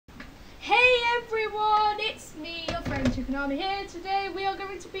Hey everyone, it's me, your friend Tsukunami here. Today we are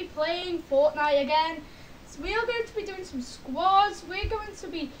going to be playing Fortnite again. So we are going to be doing some squads. We're going to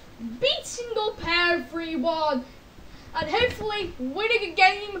be beating up everyone and hopefully winning a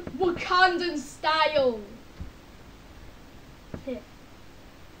game Wakandan style. Here.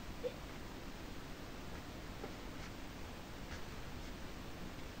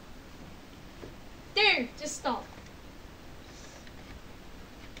 Dude, just stop.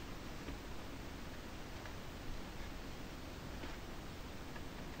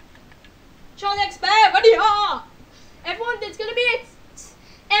 Charlie Expert, ready up! Everyone, there's gonna be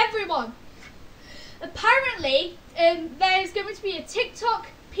everyone. Apparently, there's going to be a TikTok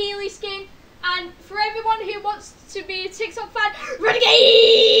Peely skin, and for everyone who wants to be a TikTok fan,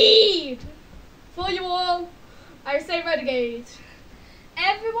 Renegade! For you all, I say Renegade.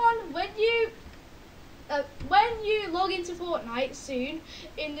 Everyone, when you log into Fortnite soon,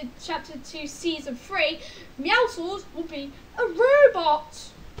 in the Chapter 2 Season 3, Meowscles will be a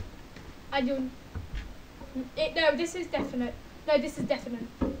robot. No, this is definite. No, this is definite.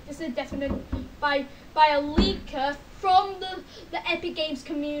 This is definite by a leaker from the Epic Games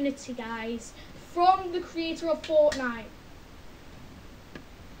community, guys. From the creator of Fortnite.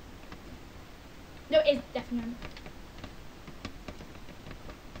 No, it's definite.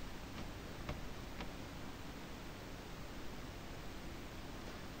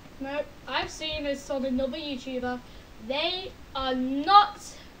 No, I've seen this on another YouTuber. They are not.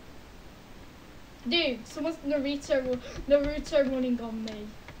 Dude, someone's Naruto running on me.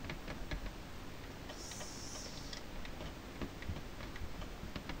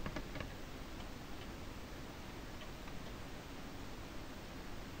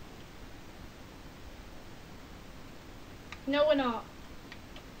 No, we're not.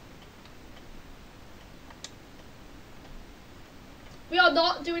 We are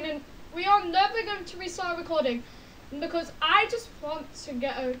not doing it. We are never going to restart recording because I just want to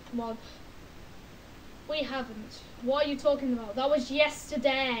get a mod. We haven't. What are you talking about? That was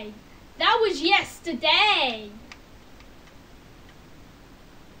yesterday. That was yesterday.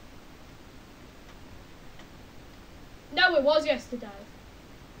 No, it was yesterday.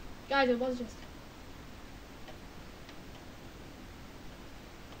 Guys, it was yesterday.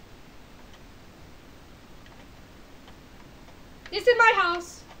 This is my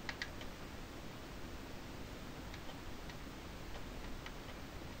house.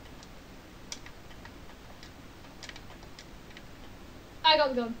 I got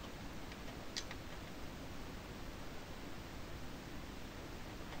the gun.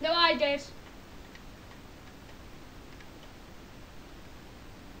 No, I did.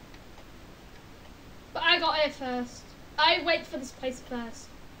 But I got it first. I wait for this place first.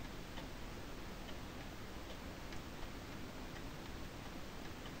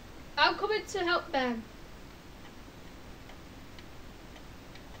 I'm coming to help Ben.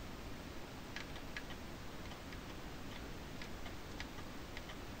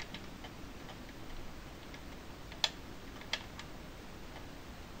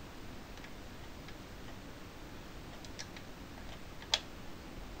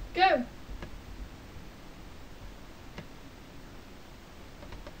 Go.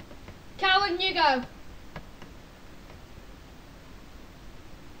 Calvin, you go.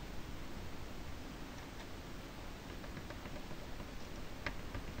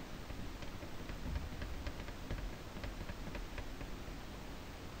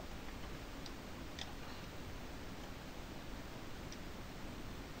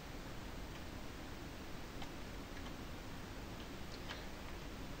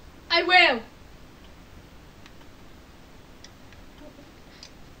 I will.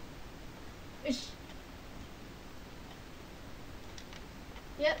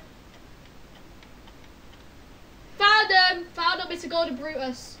 Yep. Found him. Found him. It's a golden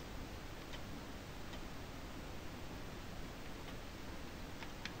Brutus.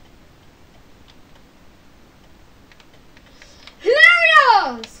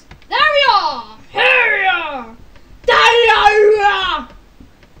 Hilarious! There we are. Here we are. There we are.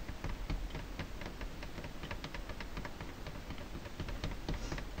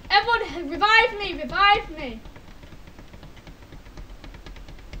 Everyone, revive me, revive me.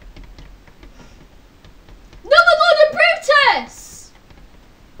 Another golden Brutus!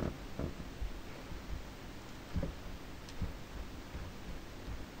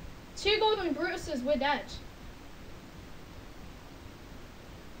 Two golden Brutuses, we're dead.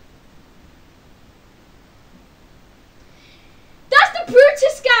 That's the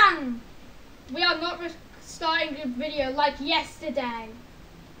Brutus gang! We are not starting a video like yesterday.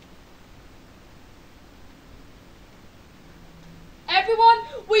 Everyone,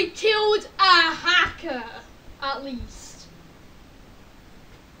 we actually killed a hacker, at least.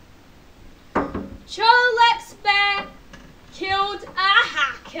 Charles Bear killed a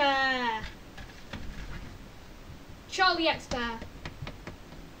hacker. Charlie X Bear.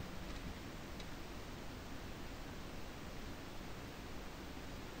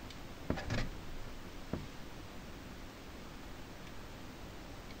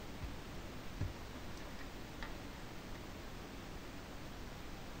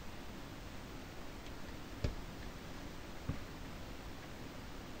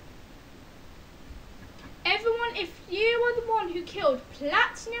 Everyone, if you were the one who killed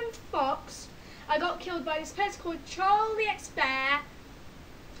Platinum Fox, I got killed by this person called Charlie X Bear,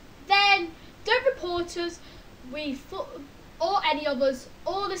 then don't report us, or any of us,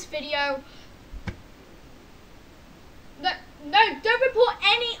 or this video. No, don't report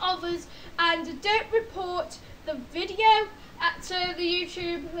any of us, and don't report the video to the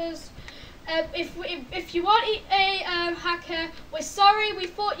YouTubers. If you are a hacker, we're sorry, we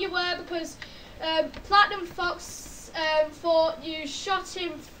thought you were, because Platinum Fox thought you shot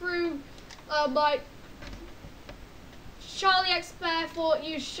him through, like, Charlie X Bear thought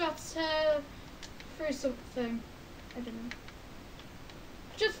you shot her through something. I don't know.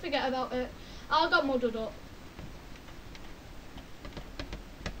 Just forget about it. I got muddled up.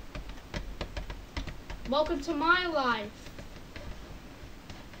 Welcome to my life.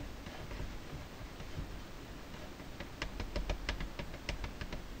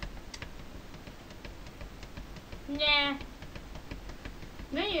 Nah.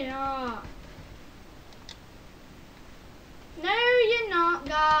 No, you're not. No, you're not,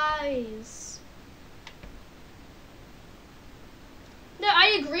 guys. No,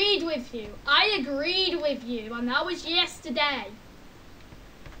 I agreed with you. I agreed with you, and that was yesterday.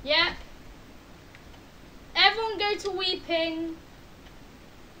 Yep. Everyone go to weeping.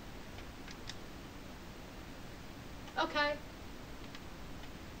 Okay.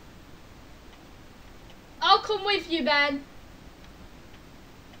 I'll come with you, Ben.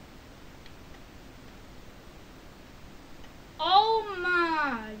 Oh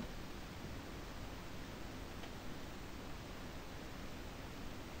my.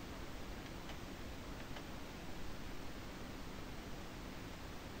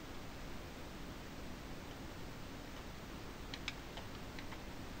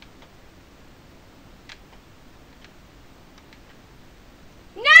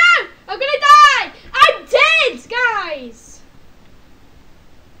 I'm gonna die! I'm dead, guys!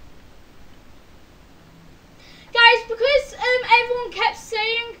 Guys, because everyone kept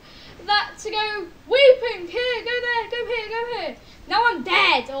saying that to go weeping, here, go there, go here, go here. Now I'm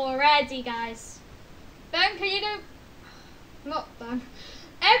dead already, guys. Ben, can you go? Not Ben.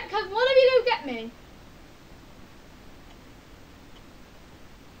 Can one of you go get me?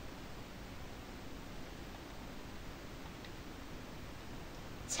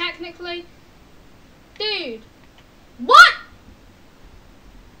 Technically, dude, what?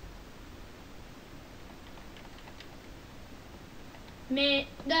 Me?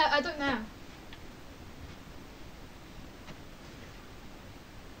 No, I don't know.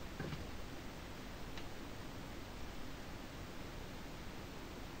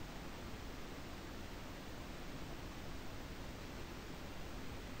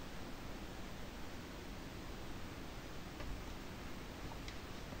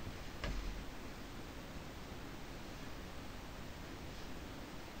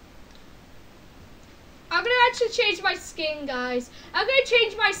 I'm gonna actually change my skin, guys. I'm gonna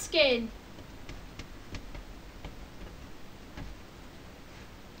change my skin.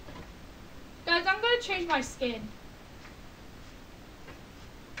 Guys, I'm gonna change my skin.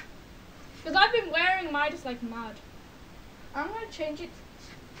 Because I've been wearing mine just like mad. I'm gonna change it.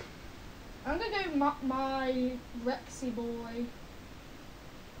 I'm gonna go my Rexy boy.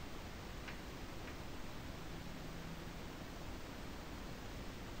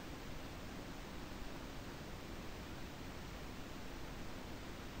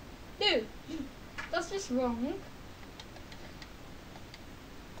 Dude, that's just wrong.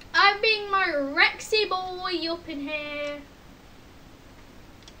 I'm being my Rexy boy up in here.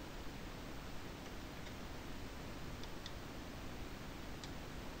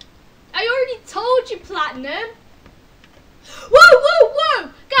 I already told you, Platinum. Whoa, whoa,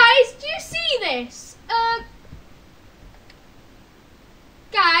 whoa! Guys, do you see this?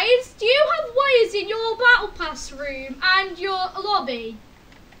 Guys, do you have wires in your battle pass room and your lobby?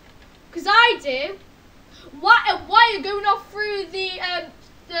 Because I do. What a wire going off through the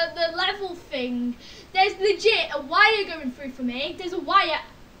level thing. There's legit a wire going through for me. There's a wire.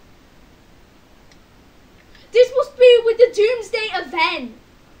 This must be with the Doomsday event.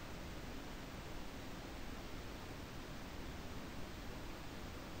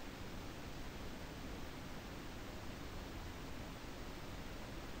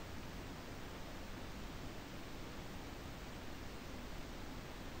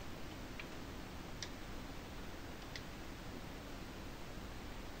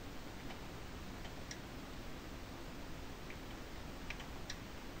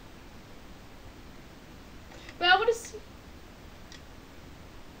 was.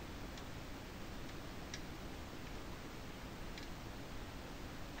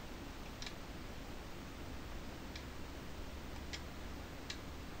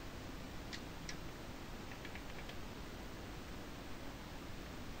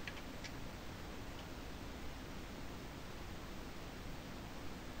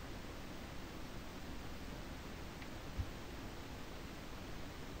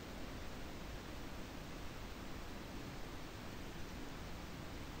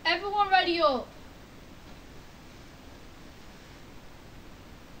 Everyone ready up.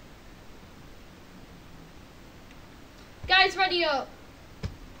 Guys, ready up.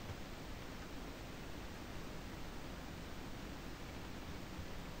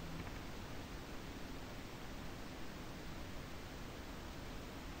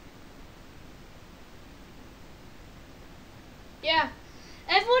 Yeah.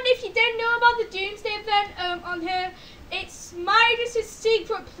 Everyone, if you don't know about the Doomsday event on here, it's Midas'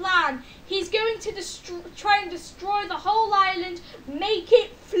 secret plan. He's going to try and destroy the whole island, make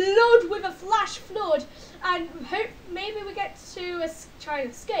it flood with a flash flood, and hope maybe we get to try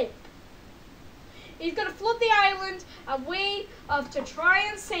and escape. He's going to flood the island, and we have to try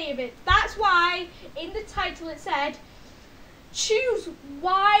and save it. That's why in the title it said, choose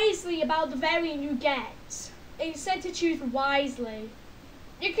wisely about the variant you get. It said to choose wisely.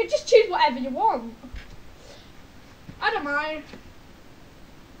 You could just choose whatever you want. I don't mind.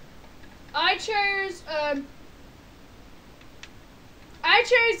 I chose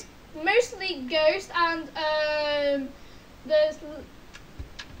mostly Ghost and there's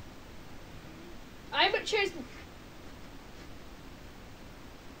I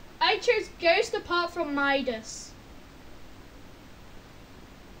chose Ghost apart from Midas.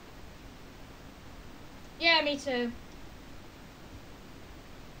 Yeah, me too.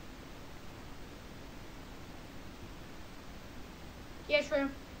 Yeah, true.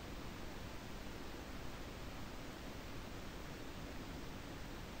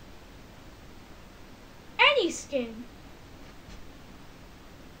 Any skin.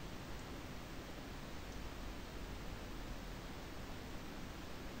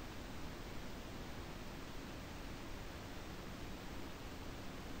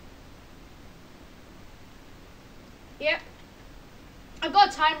 Yep. I've got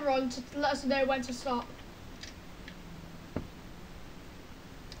a timer on to let us know when to stop.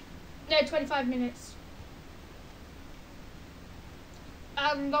 No, 25 minutes.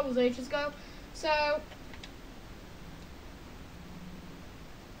 That was ages ago. So,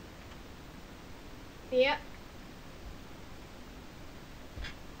 yeah.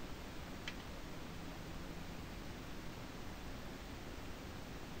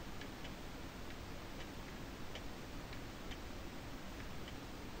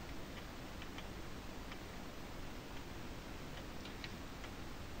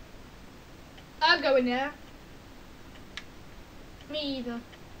 I'll go in there. Me either.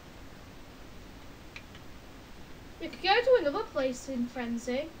 We could go to another place in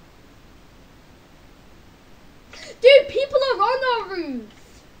Frenzy. Dude, people are on our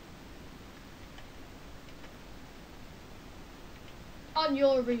roof. On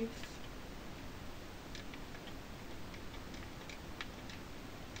your roof.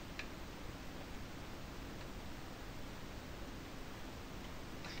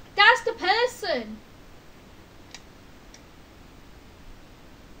 That's the person.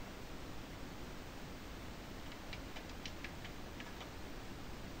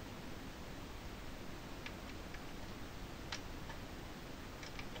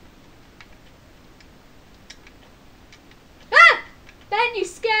 Ah! Ben, you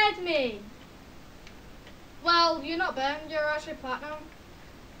scared me. Well, you're not Ben, you're actually Platinum.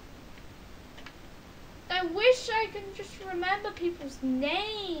 I wish I could just remember people's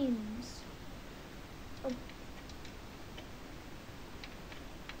names. Oh.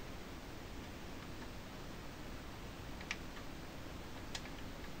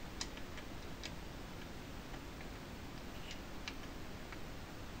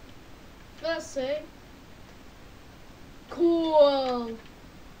 Let's see. Cool.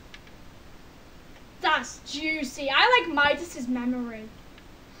 That's juicy. I like Midas's memory.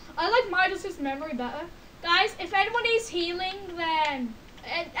 I like Midas's memory better. Guys, if anyone needs healing, then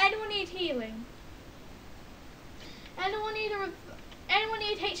anyone need healing? Anyone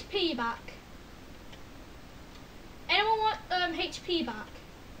need HP back? Anyone want HP back?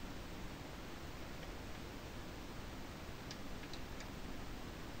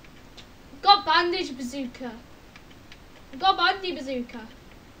 Got bandage bazooka. Got bandy bazooka.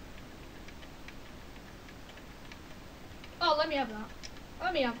 Oh, let me have that.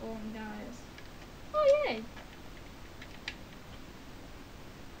 Let me have one, guys. Oh, yay.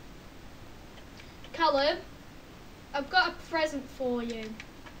 Callum, I've got a present for you.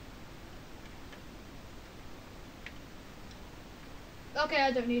 Okay, I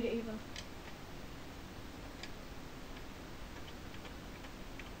don't need it either.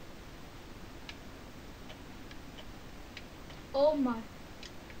 Oh my.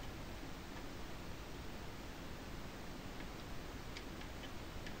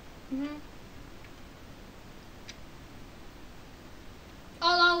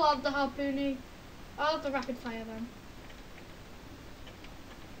 I'll have the harpoony. I'll have the rapid fire then.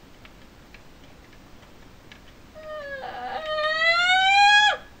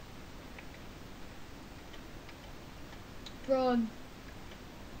 Run.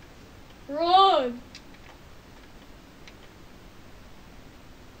 Run!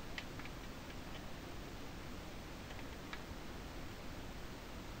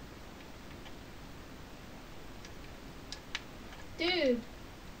 Dude.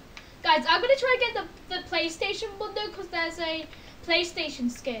 Guys, I'm gonna try and get the PlayStation bundle because there's a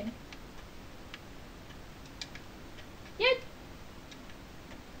PlayStation skin. Yeah.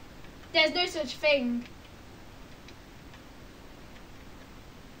 There's no such thing.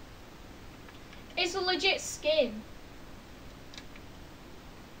 It's a legit skin.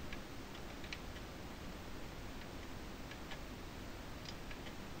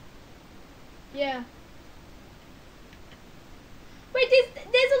 Yeah. Wait,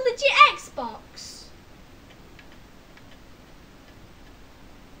 there's a legit Xbox.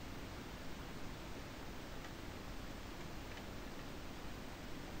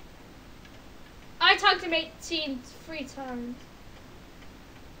 I tagged him 18 3 times.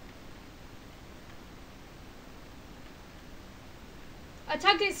 I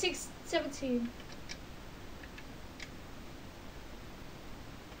tagged it 17.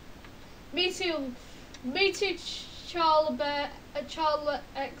 Me too. Me too, Charlie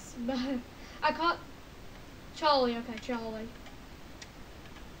X Bear. I can't. Charlie, okay, Charlie.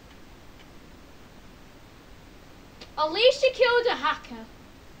 At least you killed a hacker.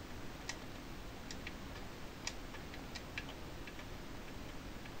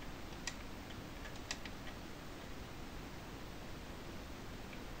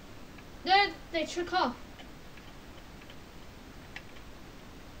 No, they took off.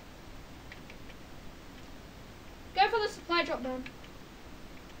 Go for the supply drop then.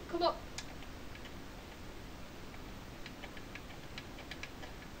 Come up.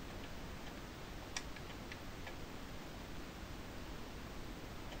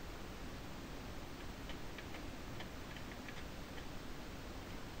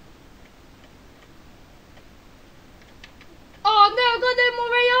 Oh no, I've got no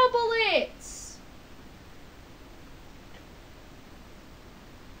more AR bullets!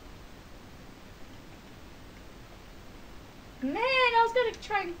 Man, I was gonna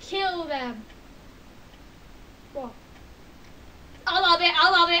try and kill them. What? I love it, I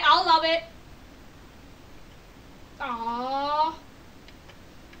love it, I love it. Aww.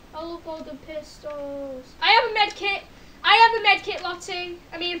 I love all the pistols. I have a med kit. I have a med kit, Lottie.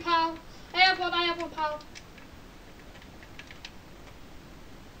 I mean, pal. I have one, pal.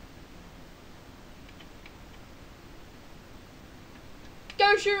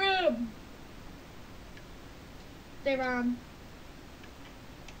 Go shoot him! They ran.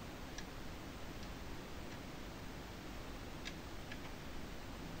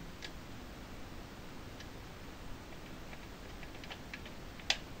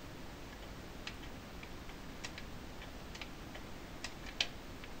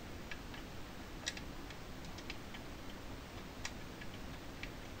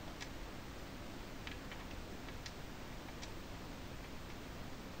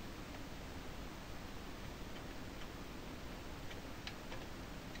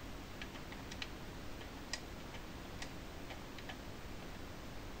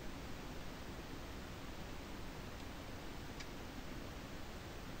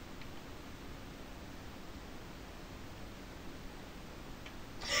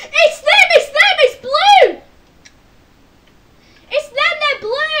 It's blue! It's them, they're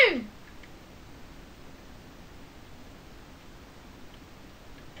blue!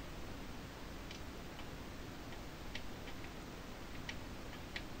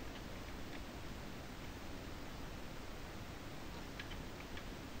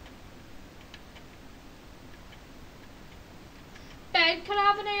 Ben, can I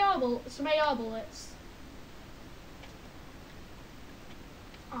have some AR bullets?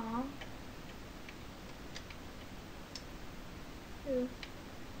 Aww. Ew.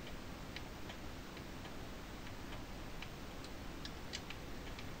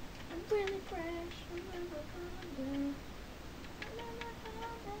 I'm really fresh. I'm never gonna do.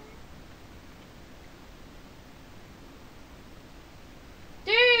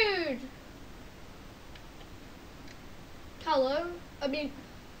 I mean,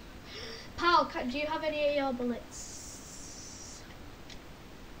 pal, do you have any AR bullets?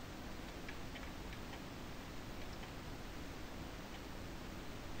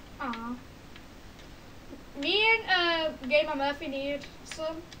 Ah. Me and Gamer Murphy need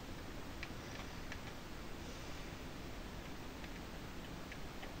some.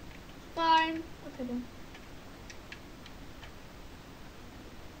 Fine. Okay then.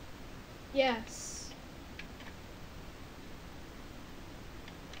 Yes.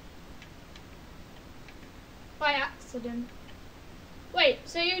 By accident. Wait,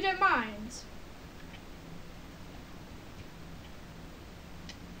 so you don't mind?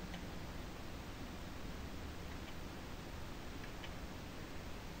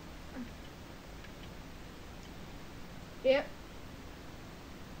 Yep.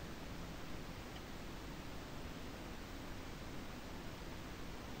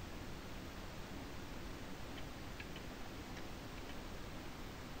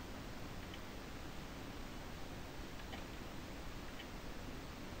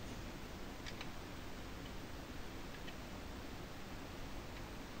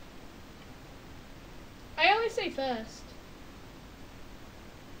 I always say first.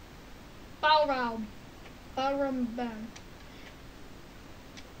 Balram. Balram Bam.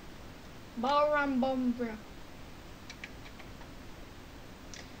 Balram Bombra.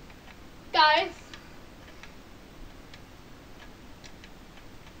 Guys.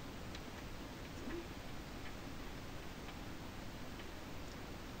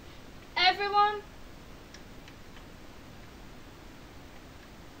 Everyone.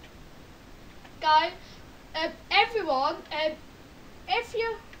 Guys. Everyone. If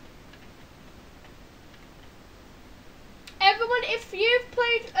you. Everyone, if you've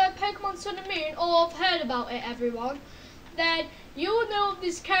played Pokemon Sun and Moon or have heard about it, everyone, then you'll know of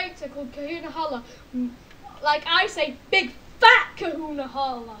this character called Kahuna Holla. Like I say, big fat Kahuna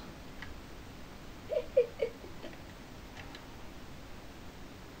Holla.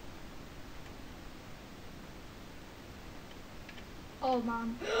 Oh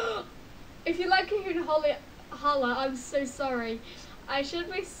man. If you like Kahuna Holla, I'm so sorry. I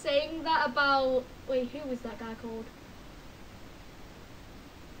should be saying that about... Wait, who was that guy called?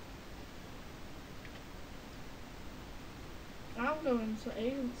 I'm going to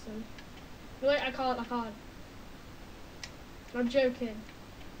answer. Wait, I can't. I'm joking.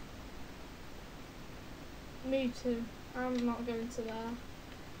 Me too. I'm not going to there.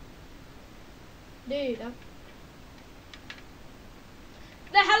 Dude.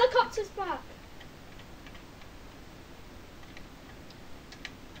 The helicopter's back.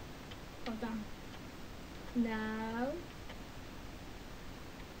 Oh damn. No.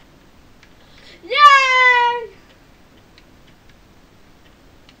 Yay!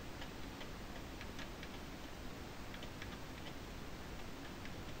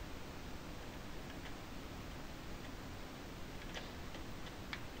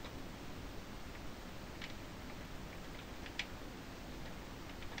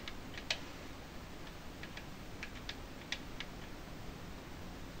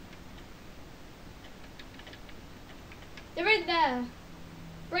 They're in there.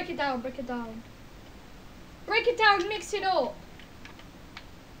 Break it down, break it down. Break it down, mix it up.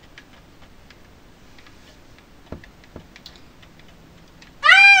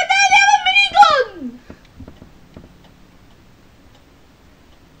 Ah, no, they have a minigun!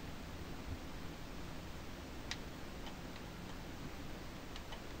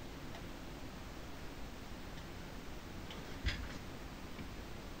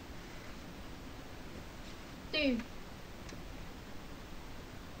 Dude.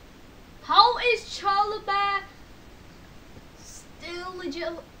 How is Charlie Bear still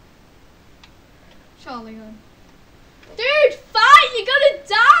legit? Charlie gun. Dude, fight! You're gonna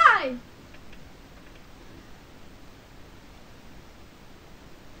die!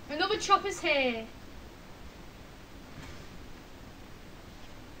 Another chopper's here.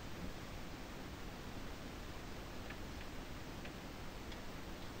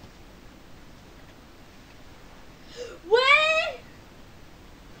 Where?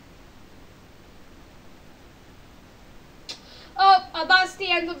 Oh, that's the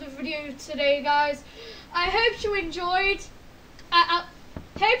end of the video today, guys. I hope you enjoyed.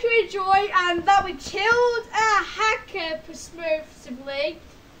 Hope you enjoyed, and that we killed a hacker smoothly.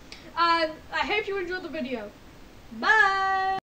 And I hope you enjoyed the video. Bye.